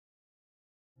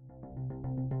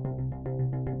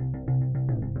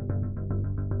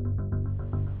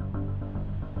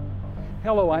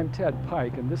Hello, I'm Ted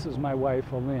Pike, and this is my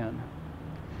wife, Lynn.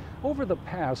 Over the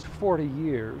past 40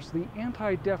 years, the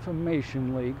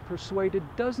Anti-Defamation League persuaded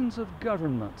dozens of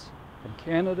governments, from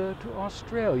Canada to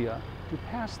Australia, to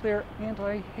pass their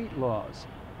anti-hate laws.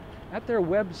 At their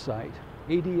website,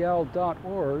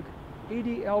 adl.org,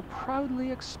 ADL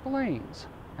proudly explains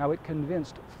how it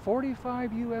convinced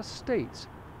 45 U.S. states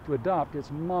to adopt its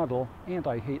model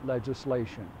anti-hate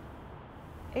legislation.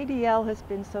 ADL has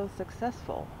been so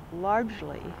successful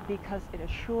largely because it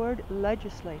assured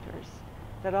legislators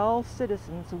that all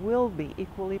citizens will be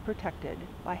equally protected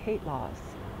by hate laws.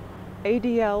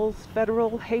 ADL's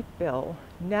federal hate bill,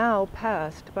 now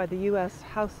passed by the U.S.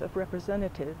 House of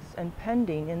Representatives and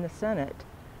pending in the Senate,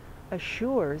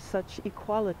 assures such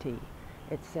equality.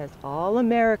 It says all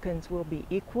Americans will be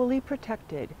equally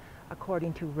protected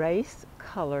according to race,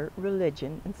 color,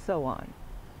 religion, and so on.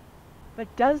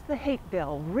 But does the hate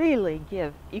bill really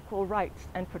give equal rights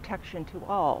and protection to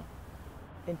all?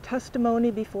 In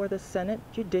testimony before the Senate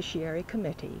Judiciary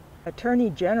Committee, Attorney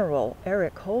General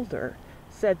Eric Holder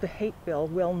said the hate bill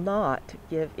will not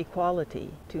give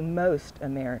equality to most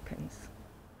Americans.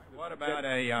 What about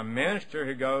a minister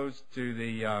who goes to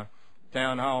the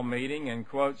town hall meeting and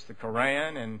quotes the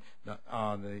Quran and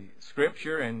the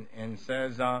scripture and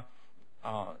says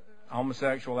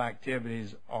homosexual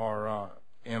activities are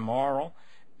immoral,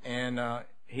 and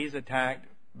he's attacked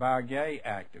by a gay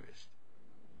activist?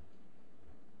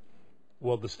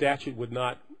 Well, the statute would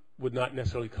not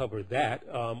necessarily cover that.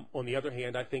 On the other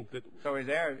hand, I think that... So is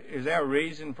there a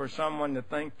reason for someone to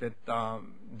think that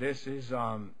this is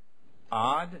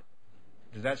odd?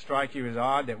 Does that strike you as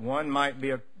odd, that one might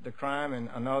be the crime and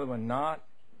another one not?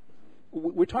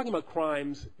 We're talking about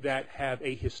crimes that have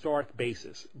a historic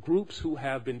basis. Groups who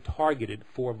have been targeted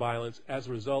for violence as a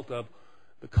result of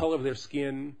the color of their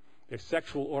skin, their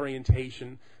sexual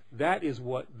orientation. That is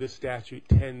what this statute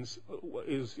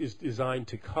is designed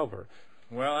to cover.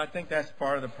 Well, I think that's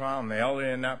part of the problem. The elderly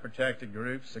are not protected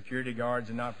groups. Security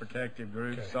guards are not protected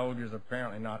groups. Okay. Soldiers are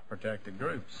apparently not protected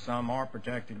groups. Some are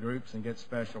protected groups and get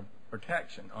special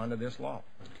protection under this law.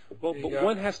 Well, but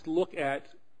one has to look at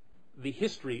the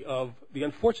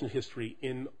unfortunate history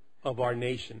of our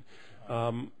nation.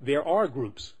 There are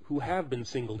groups who have been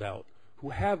singled out, who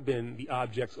have been the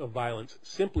objects of violence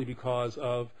simply because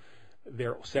of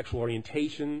their sexual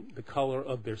orientation, the color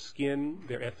of their skin,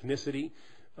 their ethnicity.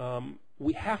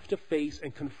 We have to face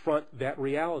and confront that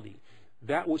reality.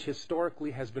 That which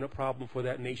historically has been a problem for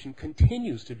that nation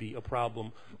continues to be a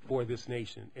problem for this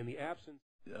nation. In the absence...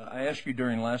 I asked you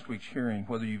during last week's hearing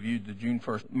whether you viewed the June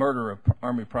 1st murder of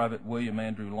Army Private William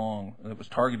Andrew Long that was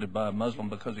targeted by a Muslim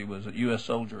because he was a U.S.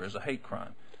 soldier as a hate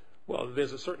crime. Well,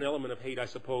 there's a certain element of hate, I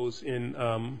suppose, in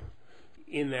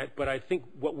that, but I think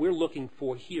what we're looking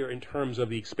for here in terms of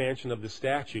the expansion of the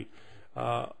statute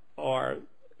are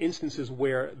instances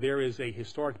where there is a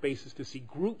historic basis to see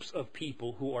groups of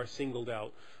people who are singled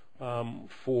out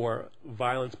for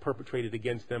violence perpetrated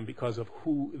against them because of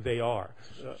who they are.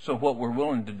 So what we're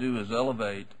willing to do is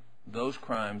elevate those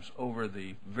crimes over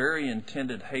the very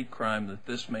intended hate crime that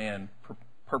this man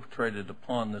perpetrated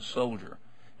upon this soldier.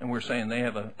 And we're saying they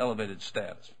have an elevated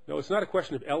status. No, it's not a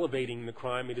question of elevating the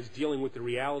crime. It is dealing with the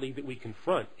reality that we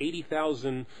confront.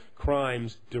 80,000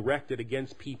 crimes directed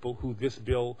against people who this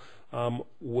bill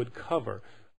would cover.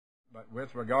 But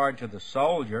with regard to the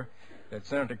soldier that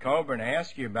Senator Coburn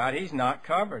asked you about, he's not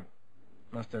covered,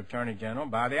 Mr. Attorney General,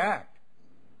 by the Act.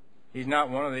 He's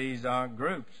not one of these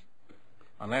groups,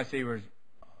 unless he was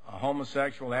a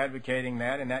homosexual advocating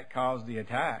that and that caused the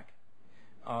attack.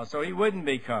 So he wouldn't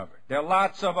be covered. There are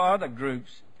lots of other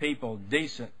groups, people,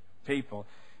 decent people,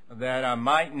 that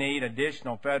might need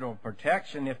additional federal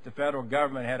protection if the federal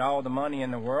government had all the money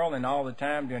in the world and all the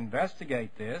time to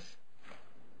investigate this.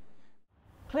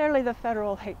 Clearly, the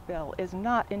federal hate bill is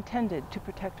not intended to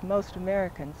protect most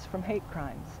Americans from hate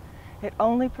crimes. It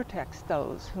only protects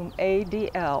those whom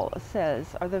ADL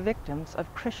says are the victims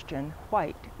of Christian,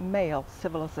 white, male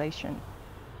civilization.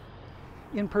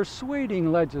 In persuading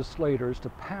legislators to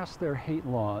pass their hate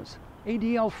laws,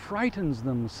 ADL frightens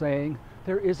them, saying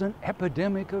there is an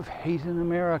epidemic of hate in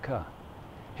America.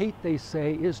 Hate, they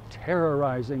say, is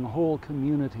terrorizing whole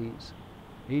communities.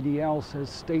 ADL says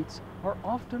states are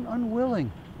often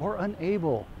unwilling or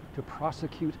unable to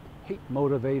prosecute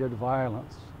hate-motivated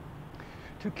violence.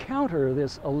 To counter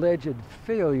this alleged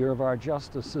failure of our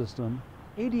justice system,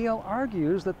 ADL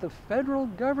argues that the federal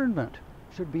government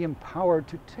should be empowered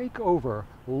to take over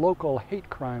local hate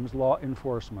crimes law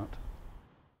enforcement.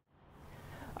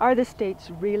 Are the states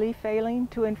really failing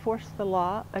to enforce the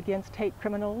law against hate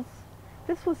criminals?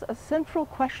 This was a central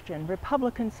question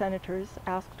Republican senators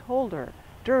asked Holder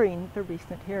during the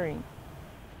recent hearing.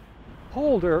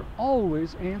 Holder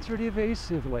always answered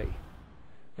evasively.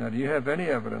 Now, do you have any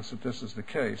evidence that this is the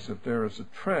case, that there is a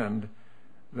trend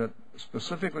that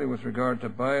specifically with regard to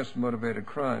bias-motivated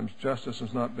crimes, justice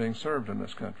is not being served in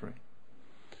this country?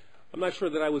 I'm not sure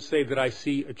that I would say that I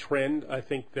see a trend. I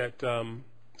think that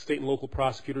state and local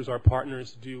prosecutors, our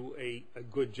partners, do a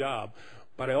good job.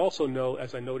 But I also know,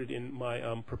 as I noted in my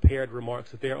prepared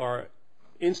remarks, that there are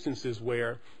instances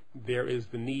where there is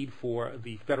the need for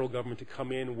the federal government to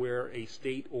come in where a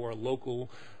state or a local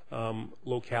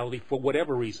locality, for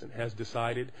whatever reason, has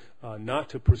decided not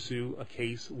to pursue a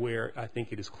case where I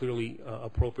think it is clearly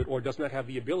appropriate or does not have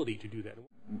the ability to do that.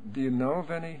 Do you know of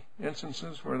any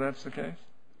instances where that's the case?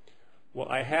 Well,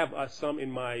 I have some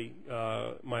in my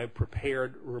my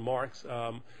prepared remarks.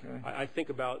 Okay. I think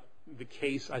about the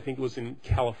case, I think it was in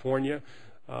California,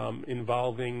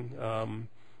 involving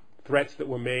threats that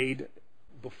were made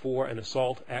before an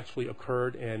assault actually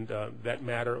occurred, and that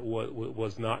matter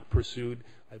was not pursued,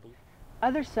 I believe.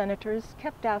 Other senators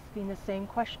kept asking the same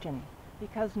question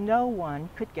because no one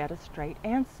could get a straight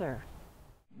answer.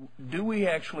 Do we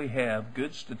actually have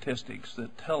good statistics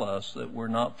that tell us that we're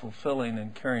not fulfilling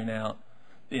and carrying out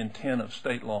the intent of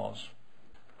state laws?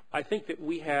 I think that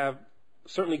we have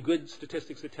certainly good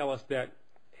statistics that tell us that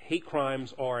hate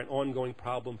crimes are an ongoing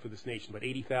problem for this nation, about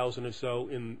 80,000 or so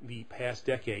in the past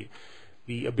decade.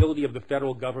 The ability of the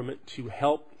federal government to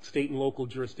help state and local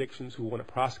jurisdictions who want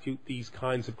to prosecute these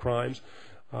kinds of crimes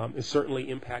is certainly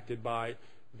impacted by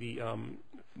the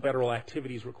federal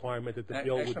activities requirement that the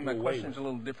bill would do away with. My question is a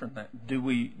little different than that.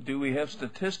 Do we have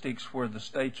statistics where the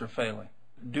states are failing?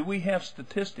 Do we have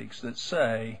statistics that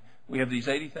say we have these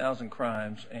 80,000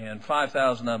 crimes and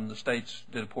 5,000 of them the states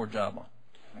did a poor job on?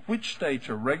 Which states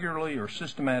are regularly or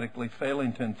systematically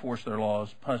failing to enforce their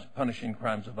laws punishing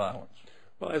crimes of violence?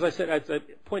 Well, as I said, as I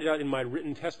pointed out in my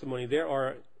written testimony, there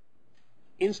are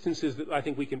instances that I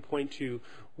think we can point to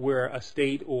where a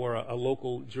state or a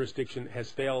local jurisdiction has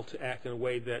failed to act in a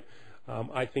way that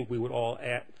I think we would all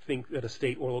think that a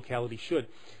state or locality should.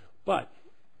 But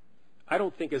I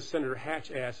don't think, as Senator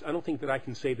Hatch asked, I don't think that I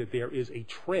can say that there is a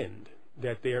trend,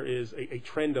 that there is a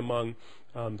trend among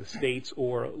the states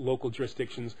or local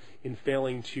jurisdictions in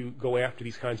failing to go after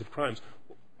these kinds of crimes.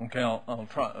 Okay, I'll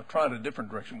try it a different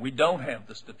direction. We don't have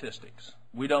the statistics.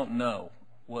 We don't know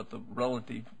what the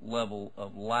relative level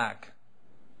of lack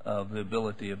of the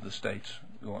ability of the states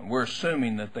going. We're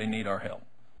assuming that they need our help.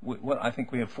 I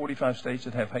think we have 45 states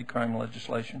that have hate crime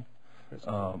legislation.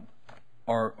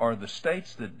 Are the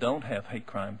states that don't have hate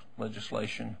crime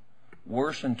legislation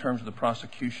worse in terms of the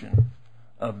prosecution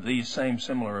of these same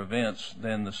similar events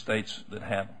than the states that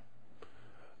have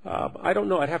them? I don't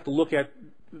know. I'd have to look at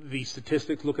the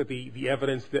statistics, look at the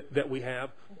evidence that we have.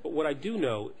 But what I do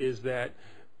know is that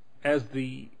as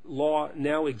the law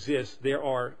now exists, there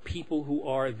are people who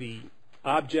are the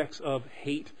objects of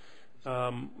hate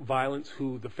violence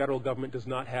who the federal government does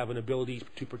not have an ability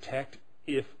to protect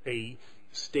if a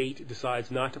state decides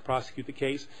not to prosecute the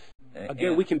case.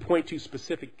 Again, we can point to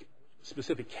specific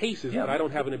cases, but I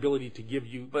don't have an ability to give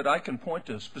you. But I can point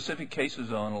to specific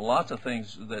cases on lots of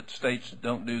things that states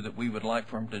don't do that we would like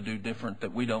for them to do different,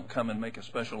 that we don't come and make a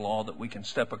special law that we can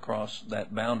step across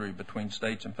that boundary between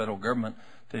states and federal government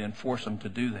to enforce them to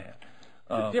do that.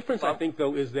 The difference, I think,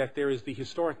 though, is that there is the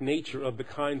historic nature of the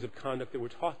kinds of conduct that we're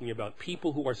talking about.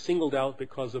 People who are singled out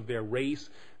because of their race,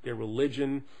 their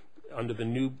religion, under the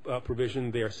new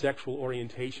provision, their sexual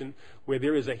orientation, where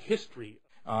there is a history.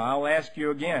 I'll ask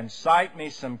you again, cite me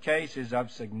some cases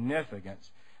of significance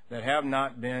that have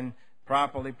not been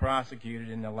properly prosecuted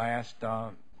in the last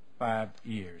 5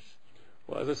 years.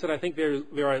 Well, as I said, I think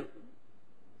there are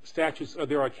statutes,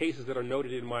 there are cases that are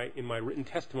noted in my written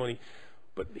testimony.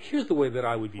 But here's the way that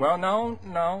I would view it. Well,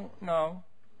 no.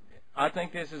 I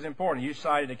think this is important. You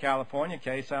cited a California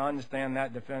case. I understand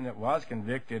that defendant was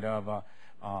convicted of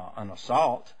an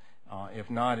assault, if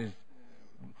not as.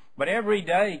 But every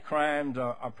day crimes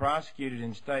are prosecuted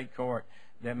in state court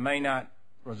that may not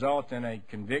result in a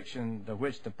conviction to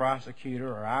which the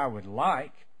prosecutor or I would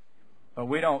like, but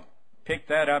we don't pick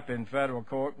that up in federal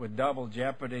court with double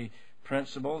jeopardy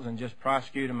principles and just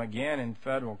prosecute them again in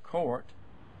federal court.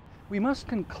 We must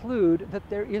conclude that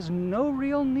there is no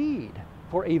real need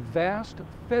for a vast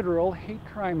federal hate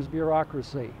crimes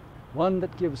bureaucracy, one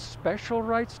that gives special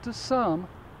rights to some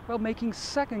while making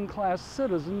second-class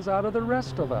citizens out of the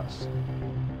rest of us.